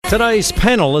Today's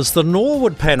panel is the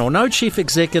Norwood panel. No Chief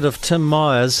Executive Tim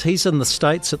Myers. He's in the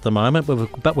States at the moment,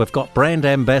 but we've got brand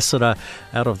ambassador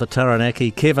out of the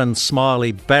Taranaki, Kevin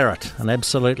Smiley Barrett, an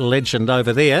absolute legend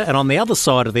over there. And on the other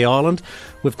side of the island,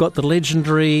 we've got the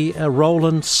legendary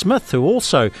Rowland Smith, who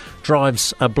also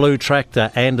drives a blue tractor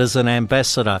and is an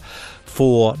ambassador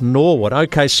for Norwood.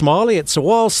 OK, Smiley, it's a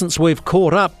while since we've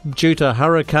caught up due to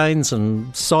hurricanes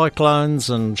and cyclones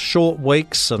and short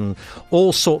weeks and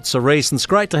all sorts of reasons.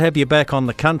 Great to have you back on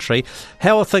the country.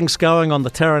 How are things going on the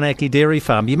Taranaki dairy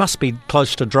farm? You must be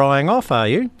close to drying off, are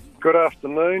you? Good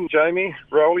afternoon, Jamie.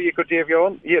 Rolly, good to have you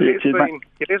on. Yeah,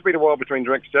 it has been a while between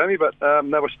drinks, Jamie, but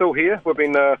no, we're still here. We've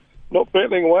been not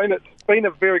battling away, and it's been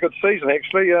a very good season,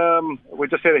 actually. We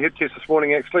just had a head test this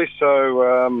morning, actually, so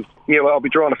I'll be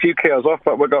drying a few cows off,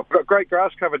 but we've got great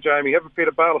grass cover, Jamie. Haven't fed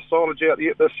a bale of silage out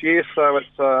yet this year, so it's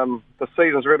the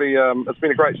season's really, it's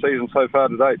been a great season so far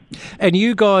to date. And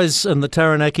you guys in the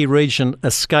Taranaki region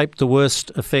escaped the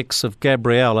worst effects of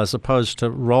Gabrielle as opposed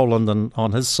to Rowland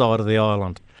on his side of the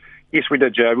island. Yes, we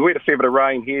did, Joe. We had a fair bit of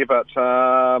rain here, but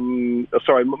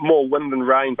more wind than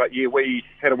rain. But yeah, we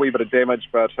had a wee bit of damage,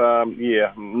 but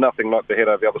nothing like the head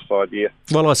over the other side. Yeah.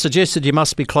 Well, I suggested you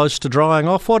must be close to drying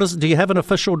off. What is it? Do you have an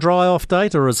official dry-off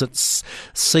date, or is it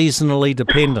seasonally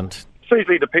dependent?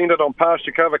 Seasonally dependent on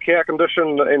pasture cover, cow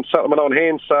condition, and supplement on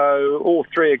hand. So all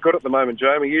three are good at the moment,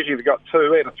 Jamie. Usually, if you've got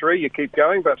 2 out of 3, you keep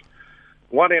going, but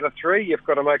 1 out of 3, you've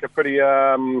got to make a pretty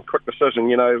quick decision,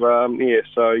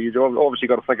 so you've obviously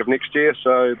got to think of next year,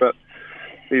 but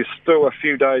there's still a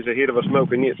few days ahead of us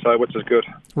milking yet, which is good.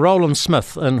 Rowland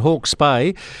Smith in Hawke's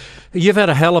Bay. You've had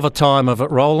a hell of a time of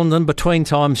it, Rowland. In between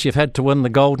times, you've had to win the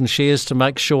Golden Shares to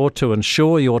make sure to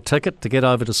insure your ticket to get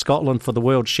over to Scotland for the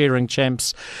World Shearing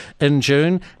Champs in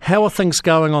June. How are things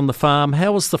going on the farm?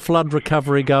 How is the flood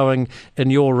recovery going in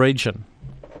your region?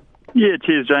 Yeah,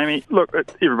 cheers, Jamie. Look,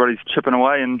 everybody's chipping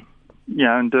away and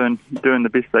doing the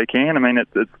best they can. I mean,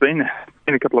 it's been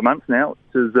a couple of months now,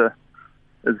 which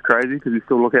is crazy because you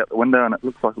still look out the window and it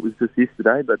looks like it was just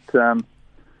yesterday. But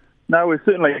no, we're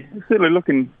certainly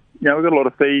looking. We've got a lot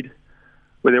of feed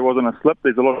where there wasn't a slip.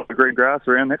 There's a lot of green grass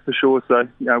around, that's for sure. So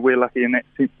we're lucky in that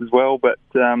sense as well. But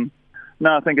no,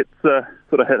 I think it's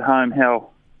sort of hit home how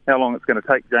long it's going to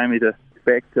take, Jamie, to get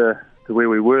back to where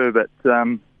we were. But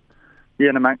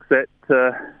and amongst that,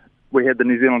 we had the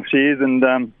New Zealand Shares, and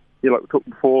like we talked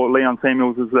before, Leon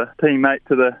Samuels is a teammate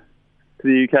to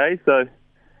the UK, so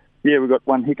we've got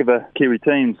one heck of a Kiwi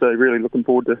team, so really looking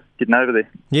forward to getting over there.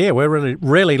 Yeah, we're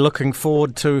really looking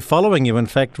forward to following you. In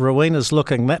fact, Rowena's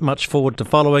looking that much forward to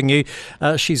following you.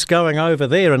 She's going over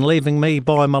there and leaving me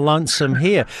by my lonesome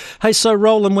here. Hey, so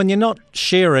Rowland, when you're not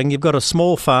sharing, you've got a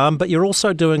small farm, but you're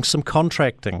also doing some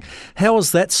contracting. How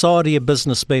has that side of your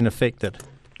business been affected?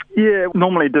 Yeah,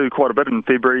 normally do quite a bit in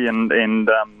February and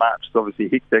March is obviously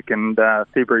hectic, and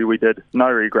February we did no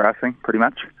regrassing pretty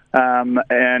much.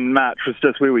 And March was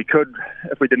just where we could.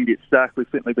 If we didn't get stuck, we've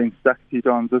certainly been stuck a few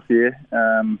times this year.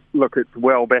 Look, it's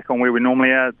well back on where we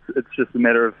normally are. It's just a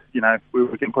matter of, where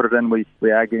we can put it in,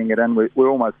 we are getting it in. We're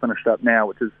almost finished up now,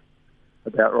 which is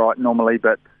about right normally,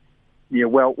 but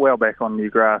well back on new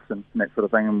grass and that sort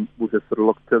of thing, and we'll just sort of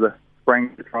look to the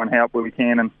spring to try and help where we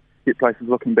can and get places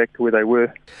looking back to where they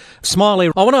were. Smiley,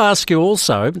 I want to ask you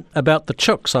also about the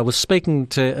chooks. I was speaking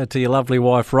to your lovely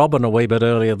wife Robin a wee bit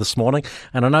earlier this morning,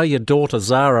 and I know your daughter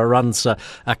Zara runs a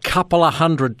couple of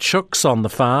hundred chooks on the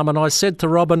farm, and I said to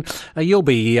Robin, you'll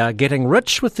be getting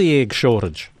rich with the egg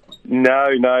shortage.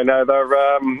 No,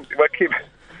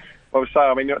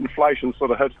 inflation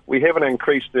sort of hit. We haven't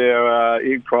increased our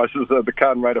egg prices at the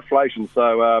current rate of inflation,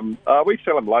 so we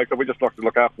sell them local. We just like to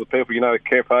look after the people,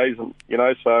 cafes, and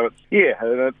so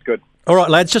it's good. All right,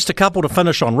 lads, just a couple to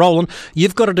finish on. Rowland,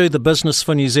 you've got to do the business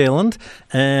for New Zealand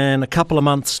in a couple of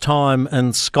months' time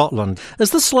in Scotland.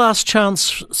 Is this last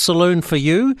chance saloon for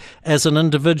you as an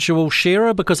individual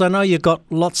sharer? Because I know you've got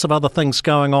lots of other things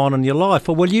going on in your life.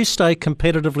 Or will you stay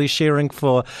competitively sharing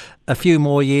for a few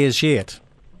more years yet?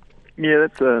 Yeah,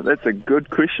 that's a good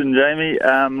question, Jamie.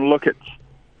 Look, it's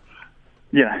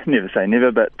never say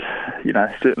never, but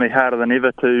certainly harder than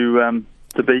ever to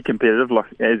be competitive. Like,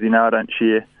 as you know, I don't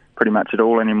share pretty much at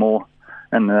all anymore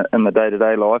in the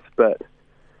day-to-day life. But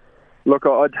look,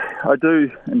 I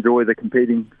do enjoy the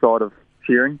competing side of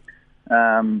sharing.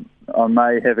 I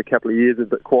may have a couple of years a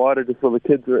bit quieter just while the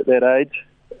kids are at that age.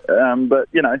 But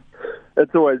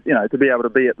it's always to be able to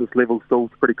be at this level still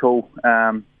is pretty cool.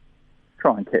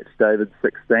 Try and catch David's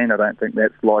 16. I don't think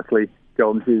that's likely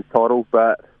Golden Shares title,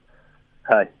 but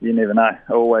hey, you never know.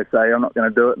 I always say I'm not going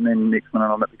to do it, and then next minute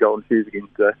I'm at the Golden Shoes again.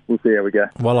 So we'll see how we go.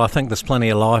 Well, I think there's plenty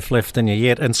of life left in you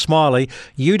yet. And Smiley,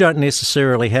 you don't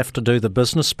necessarily have to do the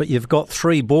business, but you've got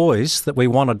 3 boys that we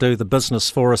want to do the business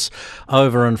for us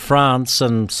over in France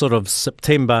in sort of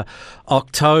September,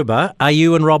 October. Are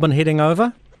you and Robin heading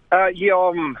over? Yeah,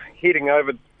 I'm heading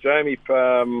over, Jamie,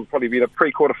 probably be the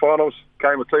pre-quarterfinals,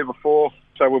 game or 2 before.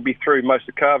 So we'll be through most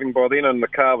of calving by then, and the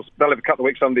calves, they'll have a couple of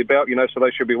weeks under their belt, so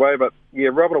they should be away. But, yeah,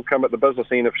 Robin will come at the business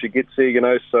end if she gets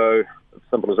there, so it's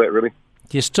simple as that, really.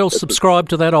 Do you still subscribe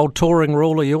to that old touring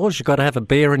rule of yours? You've got to have a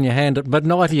beer in your hand at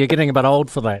midnight, or you're getting a bit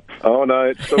old for that? Oh, no,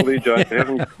 it's still there, Jamie. It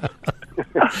hasn't...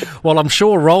 Well, I'm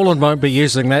sure Rowland won't be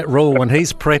using that rule when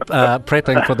he's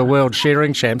prepping for the World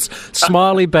Shearing Champs.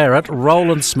 Smiley Barrett,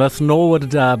 Rowland Smith,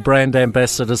 Norwood brand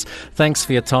ambassadors, thanks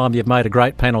for your time. You've made a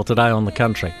great panel today on The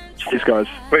Country. Cheers, guys.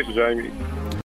 Pleasure, Jamie.